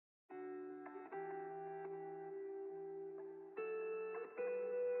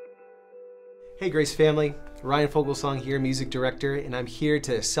Hey Grace family, Ryan Foglesong here, music director, and I'm here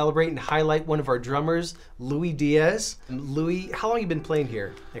to celebrate and highlight one of our drummers, Louie Diaz. Louie, how long have you been playing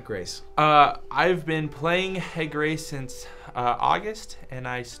here at Grace? I've been playing at Grace since August, and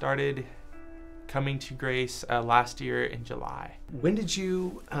I started coming to Grace last year in July. When did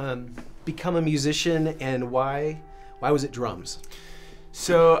you become a musician, and why was it drums?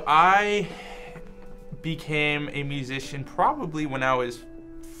 So I became a musician probably when I was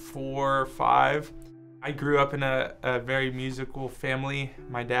 4 or 5. I grew up in a very musical family.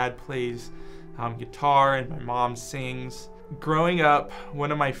 My dad plays guitar and my mom sings. Growing up,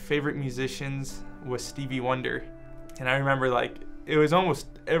 one of my favorite musicians was Stevie Wonder. And I remember it was almost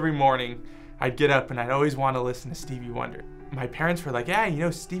every morning I'd get up and I'd always want to listen to Stevie Wonder. My parents were like, yeah, you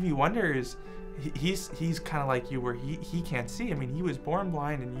know, Stevie Wonder is, he's kind of like you where he can't see. I mean, he was born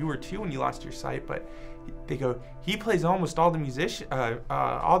blind and you were too when you lost your sight, but they go, he plays almost all the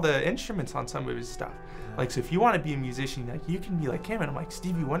all the instruments on some of his stuff. Like, so if you want to be a musician, like, you can be like him. And I'm like,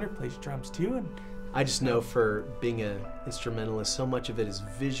 Stevie Wonder plays drums too. And I just know for being an instrumentalist, so much of it is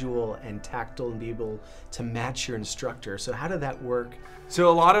visual and tactile and be able to match your instructor. So how did that work? So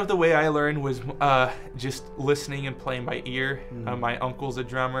a lot of the way I learned was just listening and playing by ear. My uncle's a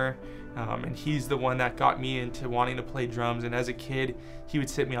drummer, and he's the one that got me into wanting to play drums. And as a kid, he would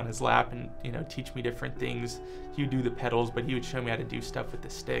sit me on his lap and, you know, teach me different things. He would do the pedals, but he would show me how to do stuff with the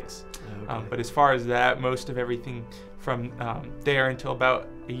sticks. Okay. But as far as that, most of everything from there until about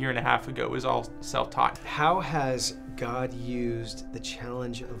a year and a half ago was all self-taught. How has God used the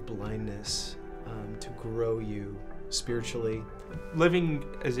challenge of blindness to grow you spiritually? Living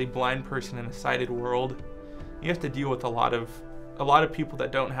as a blind person in a sighted world, you have to deal with a lot of people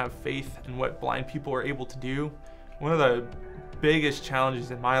that don't have faith in what blind people are able to do. One of the biggest challenges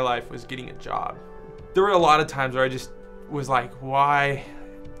in my life was getting a job. There were a lot of times where I just was like, why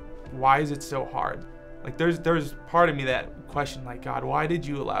is it so hard? Like, there's part of me that questioned, like, God, why did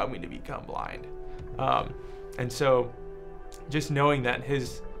you allow me to become blind? And so just knowing that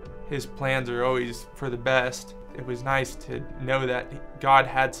his plans are always for the best, it was nice to know that God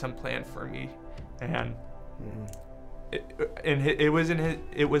had some plan for me. And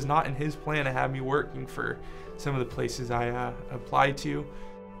it was not in his plan to have me working for some of the places I applied to.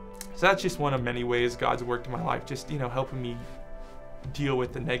 So that's just one of many ways God's worked in my life, just, you know, helping me deal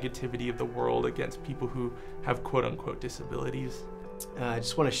with the negativity of the world against people who have quote-unquote disabilities. I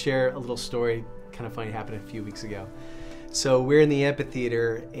just want to share a little story, kind of funny, happened a few weeks ago. So we're in the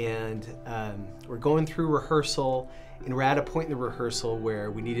amphitheater and we're going through rehearsal, and we're at a point in the rehearsal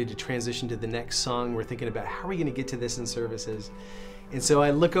where we needed to transition to the next song. We're thinking about how are we going to get to this in services. And so I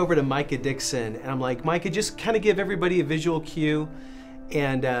look over to Micah Dixon and I'm like, Micah, just kind of give everybody a visual cue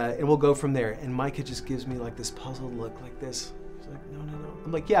and we'll go from there. And Micah just gives me like this puzzled look like this. He's like, no.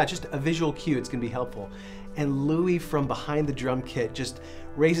 I'm like, yeah, just a visual cue, it's gonna be helpful. And Louie from behind the drum kit just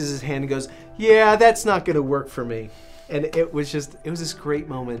raises his hand and goes, yeah, that's not gonna work for me. And it was this great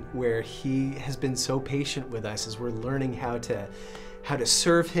moment where he has been so patient with us as we're learning how to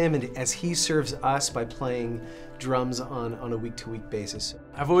serve him and as he serves us by playing drums on a week-to-week basis.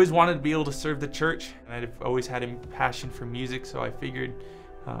 I've always wanted to be able to serve the church, and I've always had a passion for music, so I figured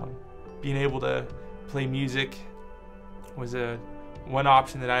being able to play music was one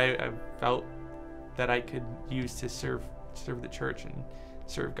option that I felt that I could use to serve the church and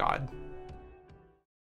serve God.